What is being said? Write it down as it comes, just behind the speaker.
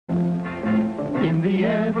In the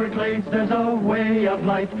Everglades, there's a way of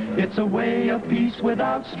life. It's a way of peace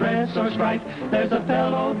without stress or strife. There's a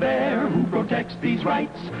fellow there who protects these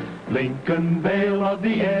rights. Lincoln Vail of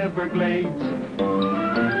the Everglades.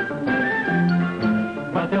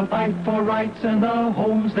 But they'll fight for rights and the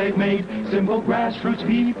homes they've made. Simple grassroots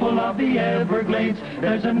people of the Everglades.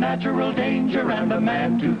 There's a natural danger and a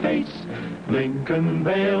man to face. Lincoln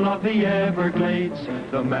Vail of the Everglades,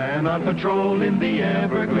 the man on patrol in the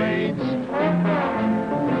Everglades.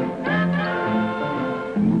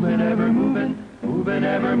 Moving, ever moving, moving,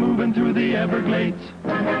 ever moving through the Everglades.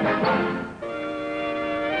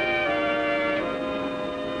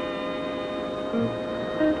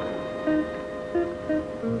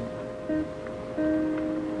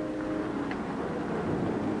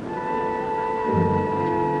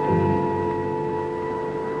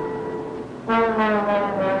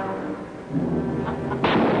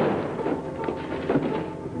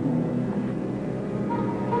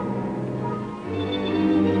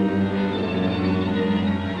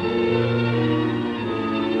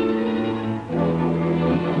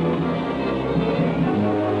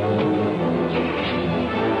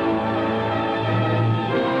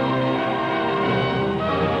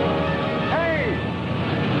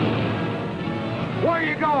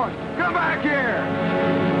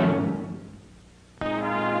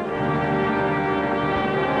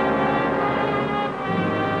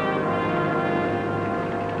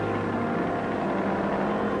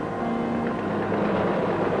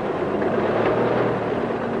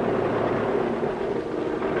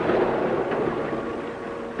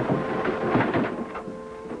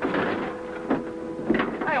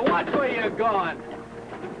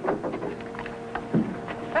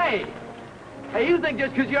 Hey, you think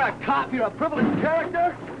just because you're a cop, you're a privileged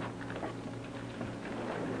character?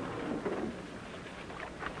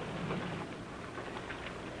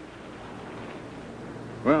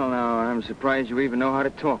 Well, now, I'm surprised you even know how to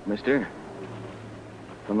talk, mister.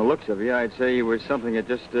 From the looks of you, I'd say you were something that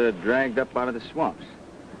just dragged up out of the swamps.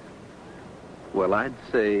 Well, I'd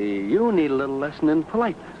say you need a little lesson in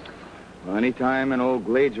politeness. Well, any time an old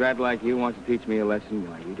glades rat like you wants to teach me a lesson,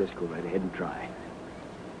 why, you just go right ahead and try.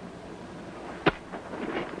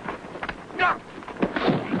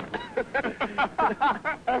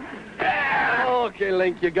 Okay,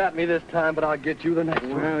 Link, you got me this time, but I'll get you the next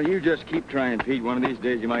one. Well, you just keep trying, Pete. One of these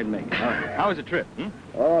days you might make it. How was the trip?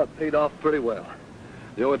 Oh, it paid off pretty well.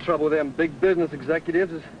 The only trouble with them big business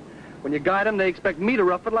executives is when you guide them, they expect me to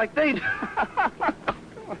rough it like they do.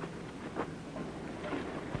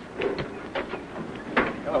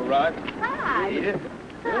 Hello, Rod. Hi. Yeah.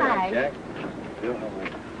 Hi. Jack.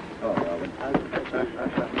 Oh, Robin.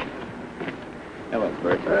 Hello,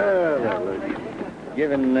 Bert. Hello.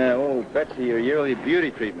 Giving old Betsy your yearly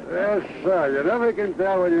beauty treatment. Yes, sir. You never can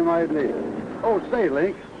tell when you might need it. Oh, say,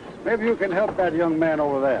 Link, maybe you can help that young man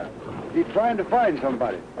over there. He's trying to find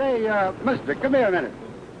somebody. Hey, mister, come here a minute.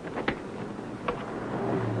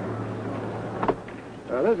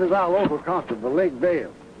 This is our local constable, Lake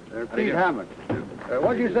Vail. Pete Hammond.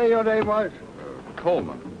 What'd you say your name was?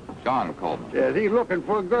 Coleman. John Coleman. Yes, he's looking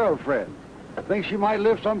for a girlfriend. Thinks she might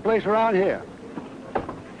live someplace around here.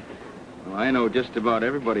 Well, I know just about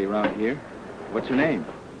everybody around here. What's her name?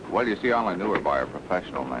 Well, you see, I only knew her by her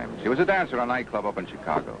professional name. She was a dancer at a nightclub up in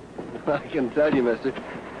Chicago. I can tell you, mister,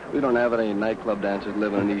 we don't have any nightclub dancers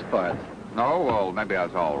living in these parts. No, well, maybe I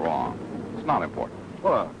was all wrong. It's not important.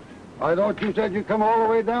 What? I thought you said you come all the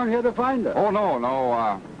way down here to find her. Oh, no.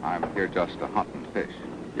 I'm here just to hunt and fish.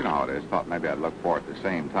 You know how it is. Thought maybe I'd look for it at the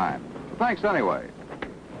same time. But thanks anyway.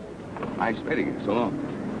 Nice meeting you. So long.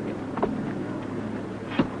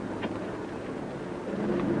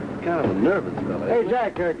 Kind of a nervous fellow. Hey,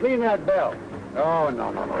 Jack, clean that bell. Oh,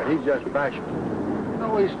 no. He's just bashful.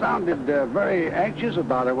 No, he sounded very anxious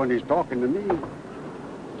about her when he's talking to me.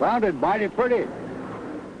 Sounded mighty pretty.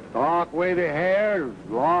 Dark, wavy hair,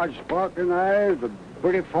 large, sparkling eyes, a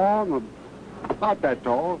pretty form, about that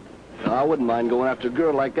tall. No, I wouldn't mind going after a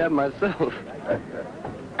girl like that myself.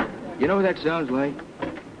 You know who that sounds like?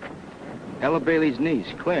 Ella Bailey's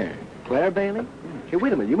niece, Claire. Claire Bailey? Hey,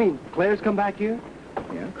 wait a minute. You mean Claire's come back here?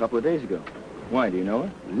 Yeah, a couple of days ago. Why, do you know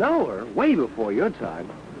her? Know her? Way before your time.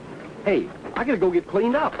 Hey, I gotta go get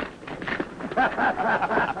cleaned up.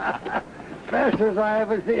 Fast as I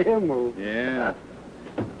ever see him move. Yeah.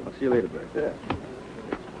 I'll see you later, Bert. Yeah.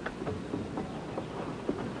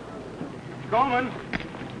 Coleman!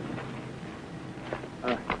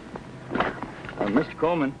 Mr.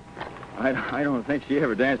 Coleman, I don't think she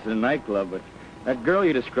ever danced in a nightclub, but that girl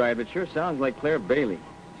you described, it sure sounds like Claire Bailey.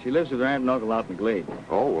 She lives with her aunt and uncle out in the glade.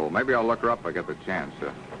 Oh, well, maybe I'll look her up if I get the chance.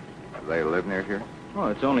 Do they live near here? Oh,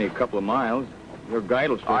 it's only a couple of miles. Your guide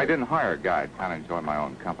will I didn't hire a guide. Kind of enjoy my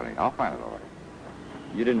own company. I'll find it all right.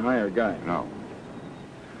 You didn't hire a guide? No.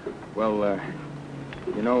 Well,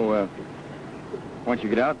 you know, once you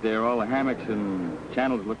get out there, all the hammocks and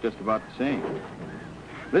channels look just about the same.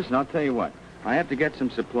 Listen, I'll tell you what. I have to get some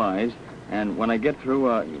supplies, and when I get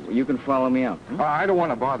through, you can follow me out. Hmm? I don't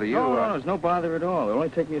want to bother you. No, there's no bother at all. It'll only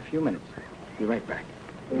take me a few minutes. Be right back.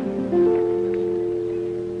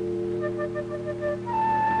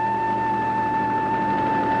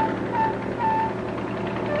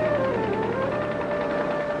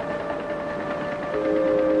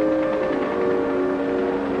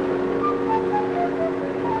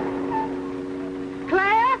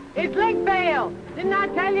 Claire, it's Lincoln Vail. Didn't I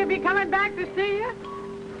tell you I'd be coming back to see you?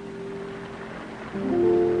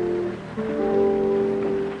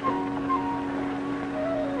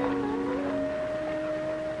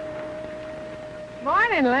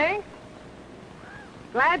 Morning, Link.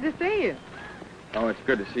 Glad to see you. Oh, it's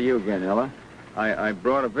good to see you again, Ella. I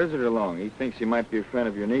brought a visitor along. He thinks he might be a friend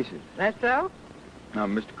of your niece's. That's so? Now,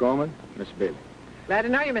 Mr. Coleman, Miss Bailey. Glad to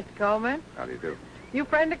know you, Mr. Coleman. How do you do? You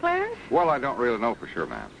friend of Claire's? Well, I don't really know for sure,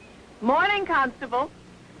 ma'am. Morning, Constable.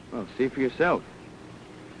 Well, see for yourself.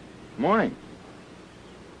 Morning.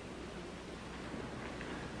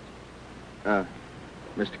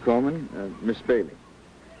 Mr. Coleman, Miss Bailey.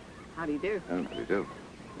 How do you do? How do you do?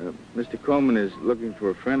 Mr. Coleman is looking for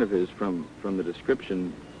a friend of his. From the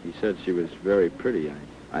description, he said she was very pretty.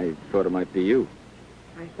 I thought it might be you.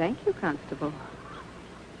 I thank you, Constable.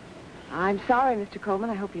 I'm sorry, Mr. Coleman.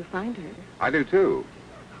 I hope you find her. I do, too.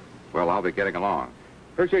 Well, I'll be getting along.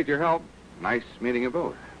 Appreciate your help. Nice meeting you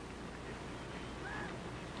both.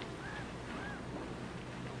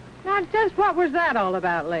 Now, just what was that all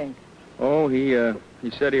about, Link? Oh, he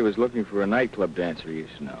said he was looking for a nightclub dancer he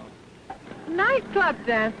used to know. Nightclub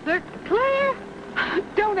dancer? Claire?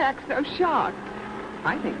 Don't act so shocked.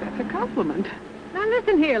 I think that's a compliment. Now,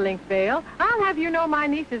 listen here, Link Vail. I'll have you know my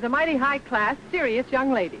niece is a mighty high-class, serious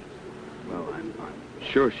young lady. Well, I'm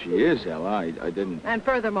sure she is, Ella. I didn't... And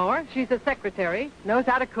furthermore, she's a secretary, knows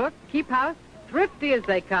how to cook, keep house, thrifty as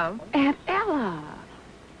they come. Aunt Ella.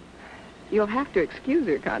 You'll have to excuse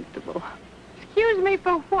her, Constable. Excuse me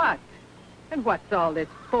for what? And what's all this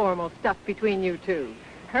formal stuff between you two?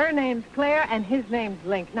 Her name's Claire and his name's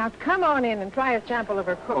Link. Now, come on in and try a sample of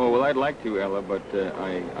her cooking. Oh, well, I'd like to, Ella, but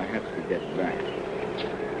I have to get back.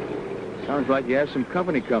 Sounds like you have some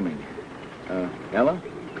company coming. Ella?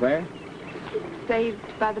 Claire? Saved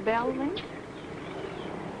by the bell, Link?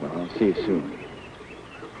 Well, I'll see you soon.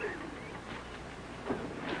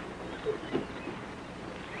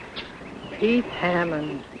 Pete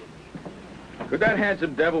Hammond. Could that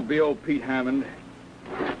handsome devil be old Pete Hammond?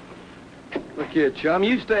 Look here, chum,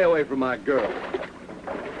 you stay away from my girl.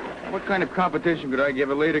 What kind of competition could I give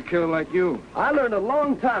a lady killer like you? I learned a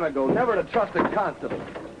long time ago never to trust a constable.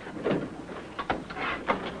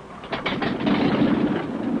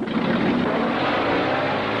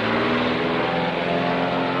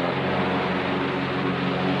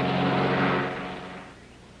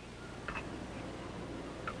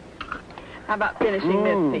 How about finishing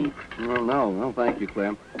this piece? Well, no, thank you,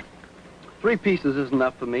 Clem. 3 pieces is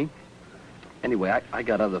enough for me. Anyway, I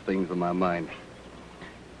got other things on my mind.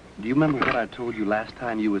 Do you remember what I told you last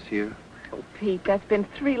time you was here? Oh, Pete, that's been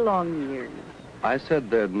 3 long years. I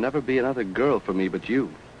said there'd never be another girl for me but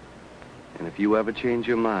you. And if you ever change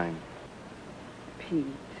your mind... Pete.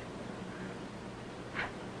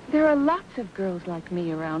 There are lots of girls like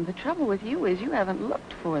me around. The trouble with you is you haven't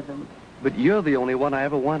looked for them. But you're the only one I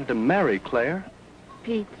ever wanted to marry, Claire.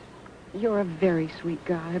 Pete, you're a very sweet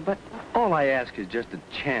guy, but... All I ask is just a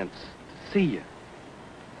chance to see you.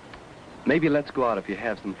 Maybe let's go out if you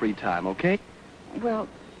have some free time, okay? Well...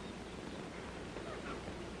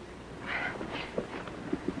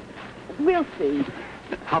 We'll see.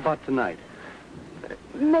 How about tonight?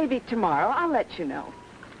 Maybe tomorrow. I'll let you know.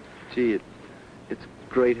 Gee, it's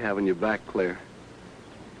great having you back, Claire.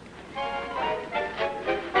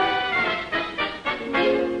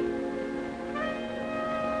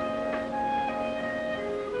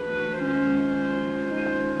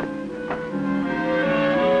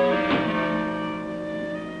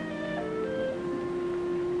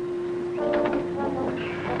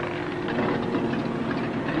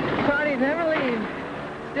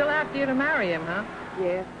 You to marry him, huh?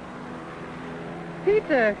 Yes. Pete's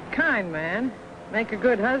a kind man, make a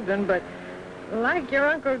good husband, but like your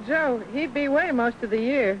Uncle Joe, he'd be away most of the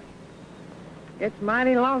year. It's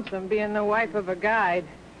mighty lonesome being the wife of a guide.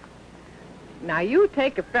 Now, you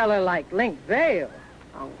take a fella like Lincoln Vail.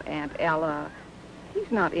 Oh, Aunt Ella, he's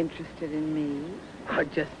not interested in me. Oh,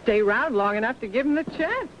 just stay around long enough to give him the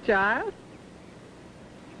chance, child.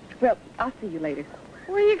 Well, I'll see you later.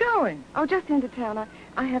 Where are you going? Oh, just into town.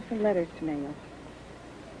 I have some letters to mail.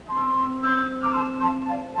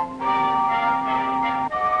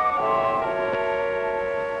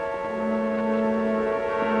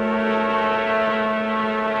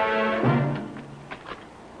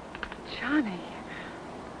 Johnny.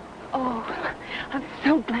 Oh, I'm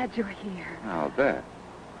so glad you're here. Oh, there.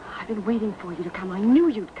 I've been waiting for you to come. I knew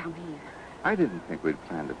you'd come here. I didn't think we'd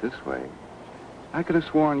planned it this way. I could have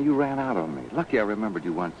sworn you ran out on me. Lucky I remembered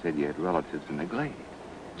you once said you had relatives in the Glades.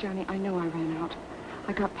 Johnny, I know I ran out.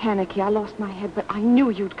 I got panicky. I lost my head, but I knew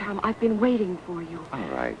you'd come. I've been waiting for you. All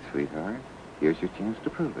right, sweetheart. Here's your chance to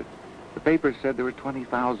prove it. The papers said there were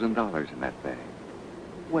 $20,000 in that bag.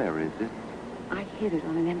 Where is it? I hid it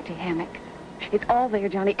on an empty hammock. It's all there,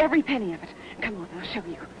 Johnny, every penny of it. Come on, I'll show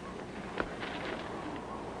you.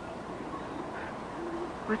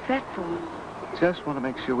 What's that for? Just want to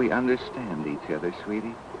make sure we understand each other,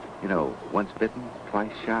 sweetie. You know, once bitten,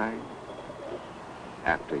 twice shy.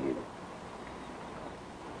 After you.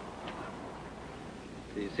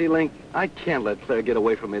 You see, Link, I can't let Claire get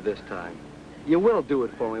away from me this time. You will do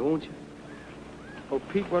it for me, won't you? Oh,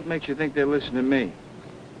 Pete, what makes you think they'll listen to me?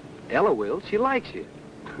 Ella will. She likes you.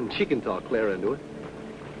 She can talk Claire into it.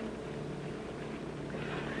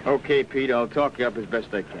 Okay, Pete, I'll talk you up as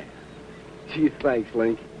best I can. Gee, thanks,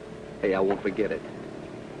 Link. Hey, I won't forget it.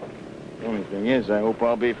 The only thing is, I hope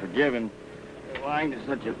I'll be forgiven for lying to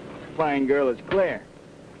such a fine girl as Claire.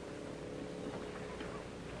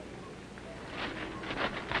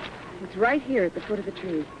 It's right here at the foot of the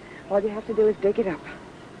tree. All you have to do is dig it up.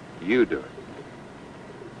 You do it.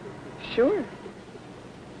 Sure.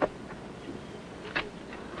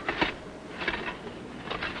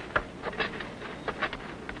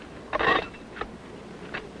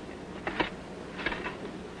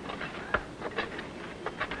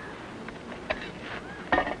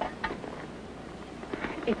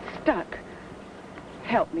 It's stuck.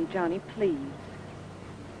 Help me, Johnny, please.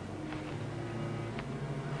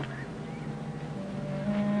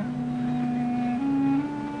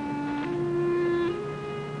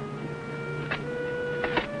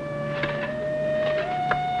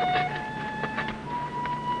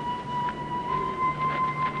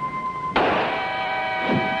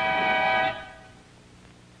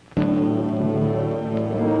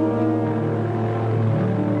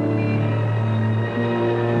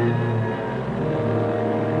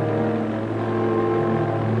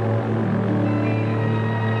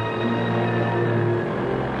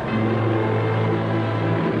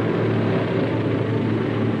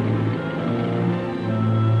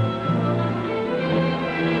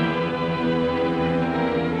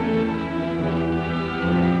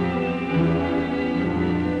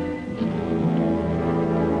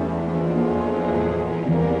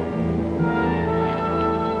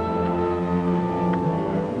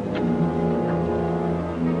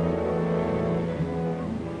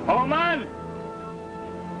 Coleman!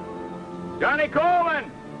 Johnny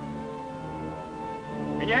Coleman!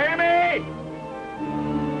 Can you hear me?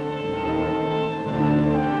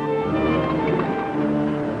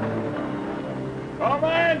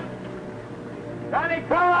 Coleman! Johnny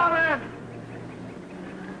Coleman!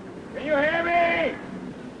 Can you hear me?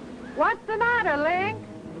 What's the matter, Link?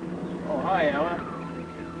 Oh, hi, Ella.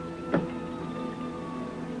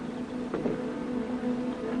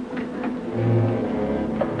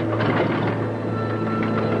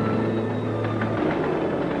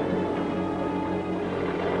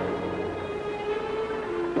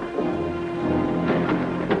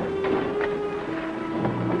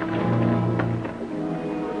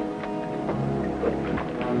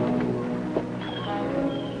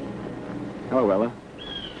 Hello, Ella.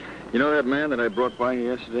 You know that man that I brought by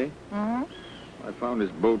here yesterday? Mm-hmm. I found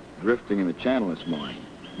his boat drifting in the channel this morning.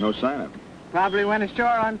 No sign of him. Probably went ashore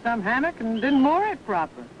on some hammock and didn't moor it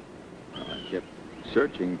proper. Well, I kept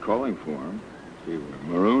searching, calling for him. If he were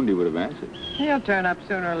marooned, he would have answered. He'll turn up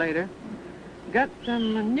sooner or later. Got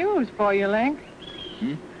some news for you, Link.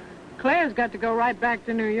 Hmm? Claire's got to go right back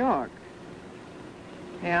to New York.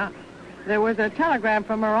 Yeah. There was a telegram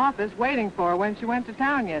from her office waiting for her when she went to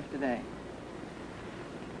town yesterday.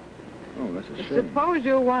 Oh, that's a shame. Suppose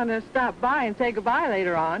you'll want to stop by and say goodbye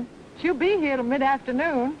later on. She'll be here till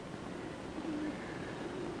mid-afternoon.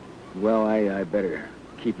 Well, I better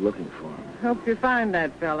keep looking for him. Hope you find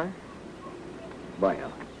that fella. Bye,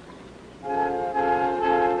 Ella.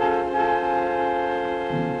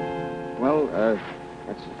 Well,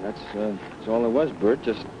 that's all there was, Bert.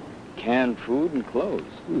 Just canned food and clothes.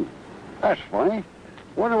 That's funny.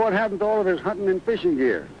 Wonder what happened to all of his hunting and fishing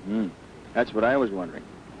gear. That's what I was wondering.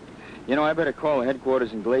 You know, I better call the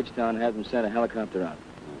headquarters in Gladestown and have them send a helicopter out.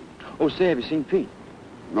 Oh, say, have you seen Pete?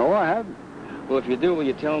 No, I haven't. Well, if you do, will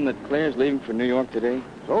you tell him that Claire's leaving for New York today?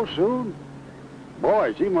 So soon?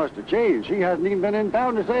 Boy, she must have changed. She hasn't even been in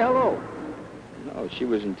town to say hello. No, she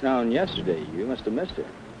was in town yesterday. You must have missed her.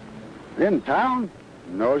 In town?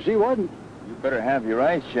 No, she wasn't. You better have your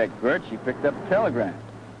eyes checked, Bert. She picked up a telegram.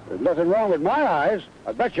 There's nothing wrong with my eyes.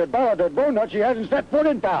 I bet you a dollar to a donut she hasn't set foot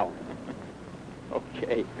in town.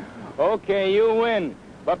 Okay. Okay, you win.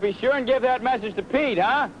 But be sure and give that message to Pete,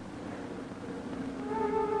 huh?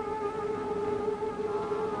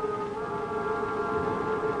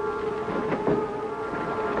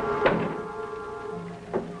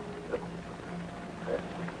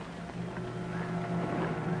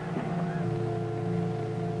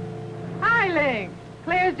 Hi, Ling.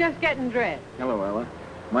 Claire's just getting dressed. Hello, Ella.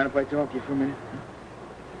 Mind if I talk to you for a minute?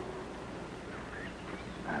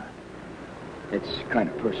 It's kind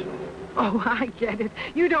of personal. Oh, I get it.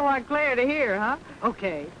 You don't want Claire to hear, huh?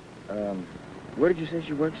 Okay. Where did you say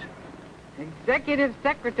she works? Executive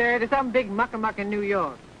secretary to some big muck-a-muck in New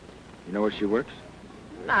York. You know where she works?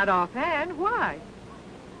 Not offhand. Why?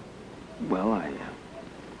 Well, I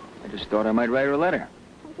just thought I might write her a letter.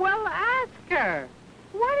 Well, ask her.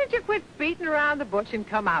 Why don't you quit beating around the bush and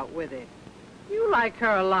come out with it? You like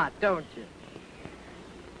her a lot, don't you?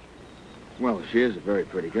 Well, she is a very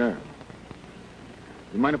pretty girl.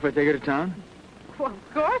 You mind if I take her to town? Well,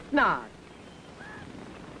 of course not.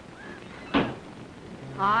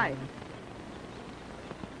 Hi.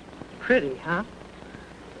 Pretty, huh?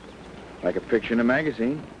 Like a picture in a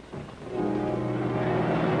magazine.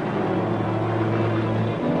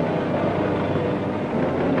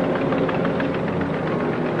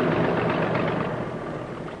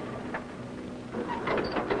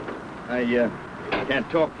 I can't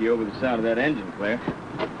talk to you over the sound of that engine, Claire.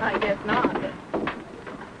 I guess not.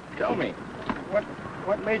 Tell me,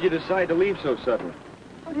 what made you decide to leave so suddenly?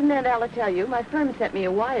 Oh, didn't Aunt Ella tell you? My firm sent me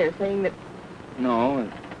a wire saying that... No,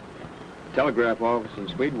 the telegraph office in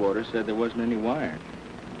Sweetwater said there wasn't any wire.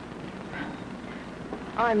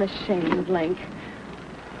 I'm ashamed, Link.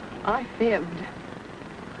 I fibbed.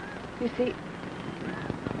 You see,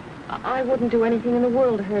 I wouldn't do anything in the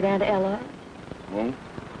world to hurt Aunt Ella. Oh?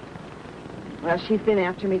 Well, she's been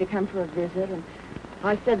after me to come for a visit, and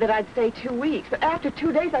I said that I'd stay 2 weeks. But after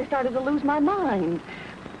 2 days, I started to lose my mind.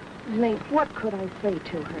 Link, what could I say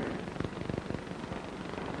to her?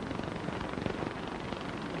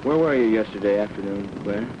 Where were you yesterday afternoon,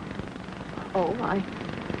 Claire? Oh, I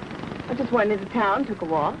just went into town, took a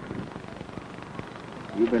walk.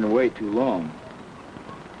 You've been away too long.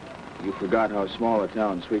 You forgot how small a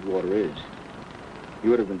town Sweetwater is.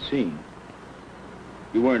 You would have been seen.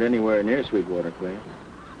 You weren't anywhere near Sweetwater, Claire.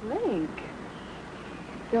 Link,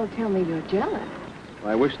 don't tell me you're jealous.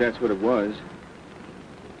 I wish that's what it was.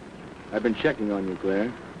 I've been checking on you,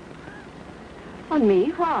 Claire. On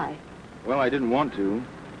me? Why? Well, I didn't want to.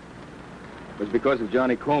 It was because of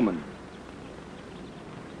Johnny Coleman.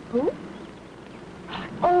 Who?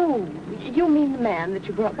 Oh, you mean the man that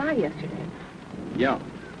you brought by yesterday? Yeah.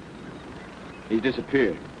 He's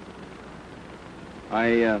disappeared.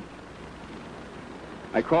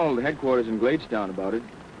 I called headquarters in Gladestown about it.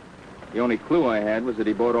 The only clue I had was that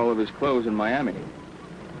he bought all of his clothes in Miami.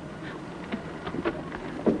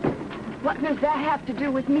 What does that have to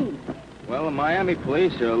do with me? Well, the Miami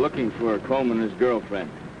police are looking for Coleman and his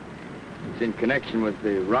girlfriend. It's in connection with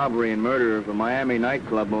the robbery and murder of a Miami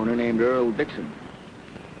nightclub owner named Earl Dixon.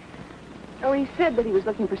 Oh, he said that he was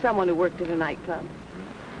looking for someone who worked at a nightclub.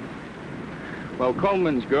 Well,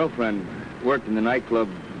 Coleman's girlfriend worked in the nightclub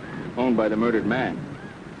owned by the murdered man.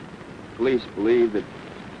 Police believe that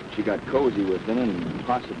she got cozy with him and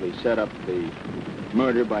possibly set up the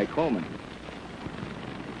murder by Coleman.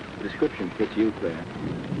 The description fits you, Claire.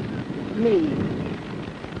 Me?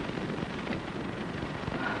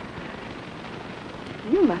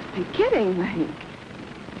 You must be kidding me.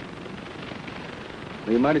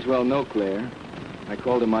 Well, you might as well know, Claire. I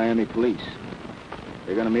called the Miami police.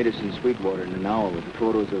 They're going to meet us in Sweetwater in an hour with the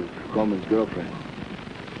photos of Coleman's girlfriend.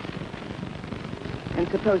 And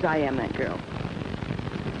suppose I am that girl.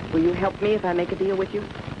 Will you help me if I make a deal with you?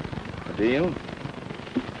 A deal?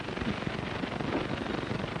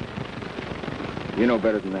 You know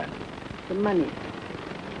better than that. The money.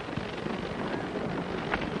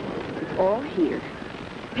 It's all here.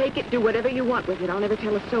 Take it, do whatever you want with it. I'll never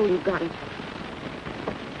tell a soul you've got it.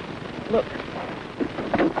 Look.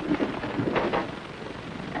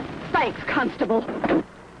 Thanks, Constable.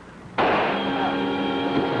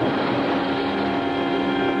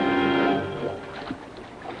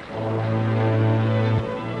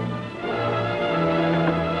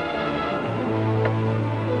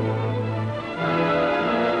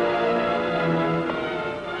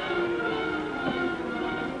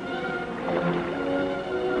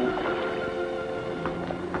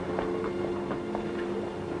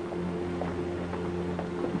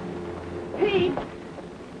 Pete!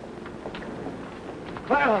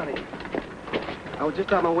 Claire, honey. I was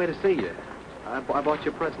just on my way to see you. I bought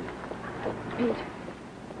you a present. Pete,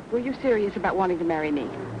 were you serious about wanting to marry me?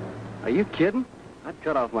 Are you kidding? I'd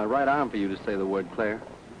cut off my right arm for you to say the word, Claire.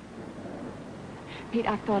 Pete,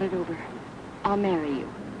 I've thought it over. I'll marry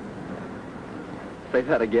you. Say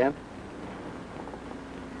that again.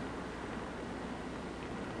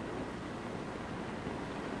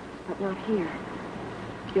 But not here.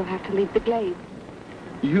 You'll have to leave the glade.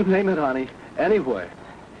 You name it, honey. Anywhere.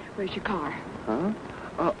 Where's your car?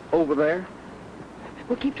 Huh? Over there.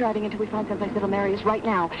 We'll keep driving until we find someplace that'll marry us right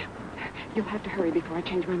now. You'll have to hurry before I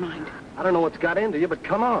change my mind. I don't know what's got into you, but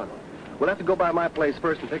come on. We'll have to go by my place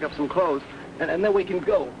first and pick up some clothes, and then we can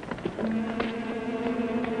go.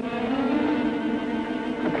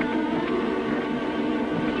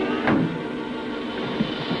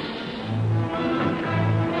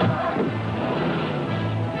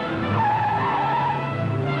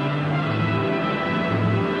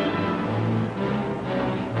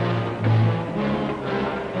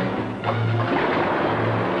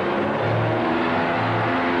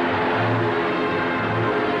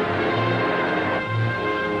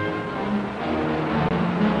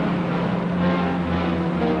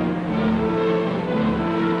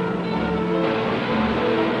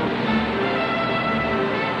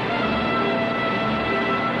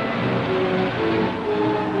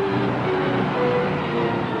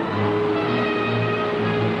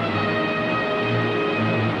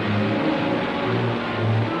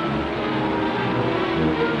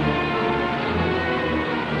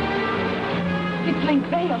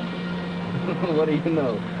 What do you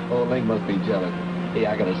know? Old Link must be jealous. Hey,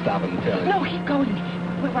 I gotta stop him and tell him. No, keep going.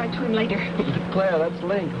 We'll ride to him later. Claire, that's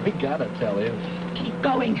Link. We gotta tell him. Keep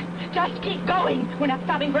going. Just keep going. We're not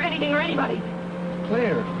stopping for anything or anybody.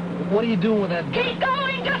 Claire, what are you doing with that? Keep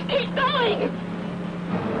going. Just keep going.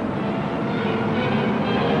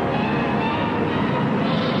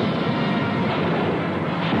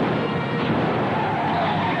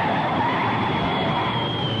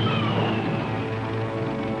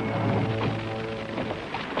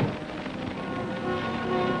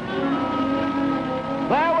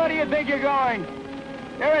 You're going.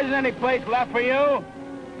 There isn't any place left for you.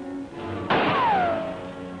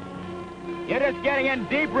 You're just getting in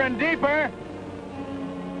deeper and deeper.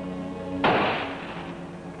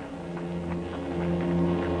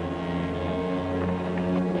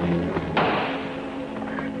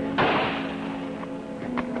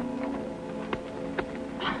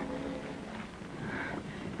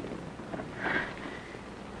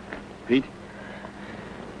 Pete,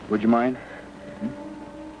 would you mind?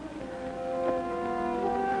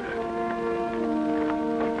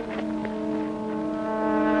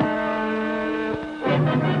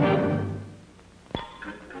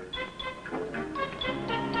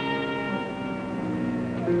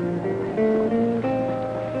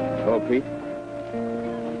 Pete?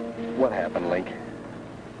 What happened, Link?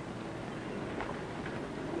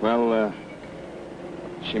 Well,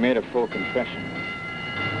 she made a full confession.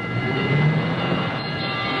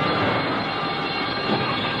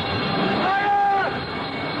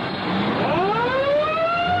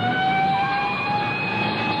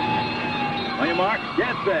 On your mark?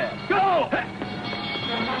 Yes, sir. Go!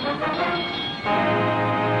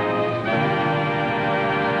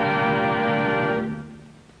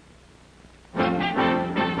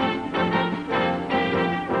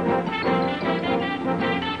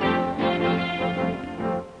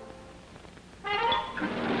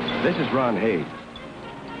 This is Ron Hayes.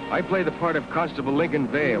 I play the part of Constable Lincoln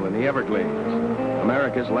Vail in the Everglades,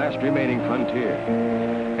 America's last remaining frontier.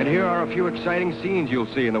 And here are a few exciting scenes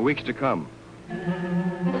you'll see in the weeks to come.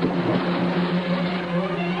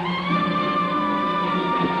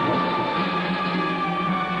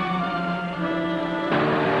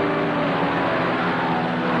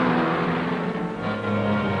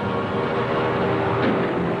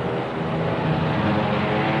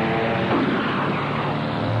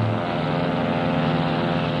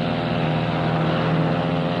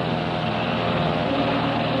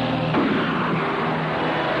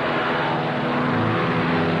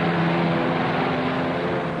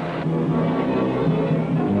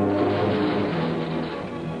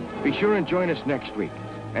 Be sure and join us next week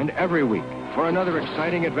and every week for another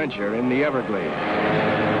exciting adventure in the Everglades.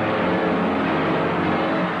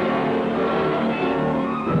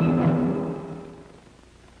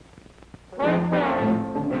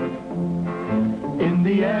 In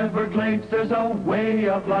the the Everglades, there's a way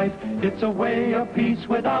of life. It's a way of peace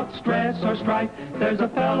without stress or strife. There's a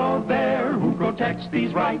fellow there who protects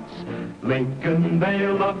these rights. Lincoln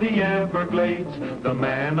Vail of the Everglades, the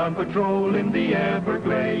man on patrol in the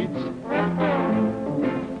Everglades.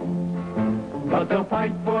 But they'll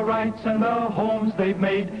fight for rights and the homes they've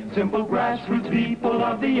made. Simple grassroots people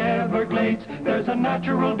of the Everglades. There's a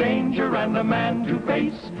natural danger and a man to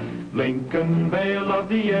face. Lincoln Vail of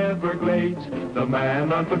the Everglades, the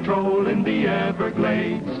man on patrol in the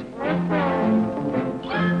Everglades.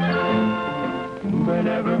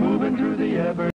 Whenever moving through the Everglades.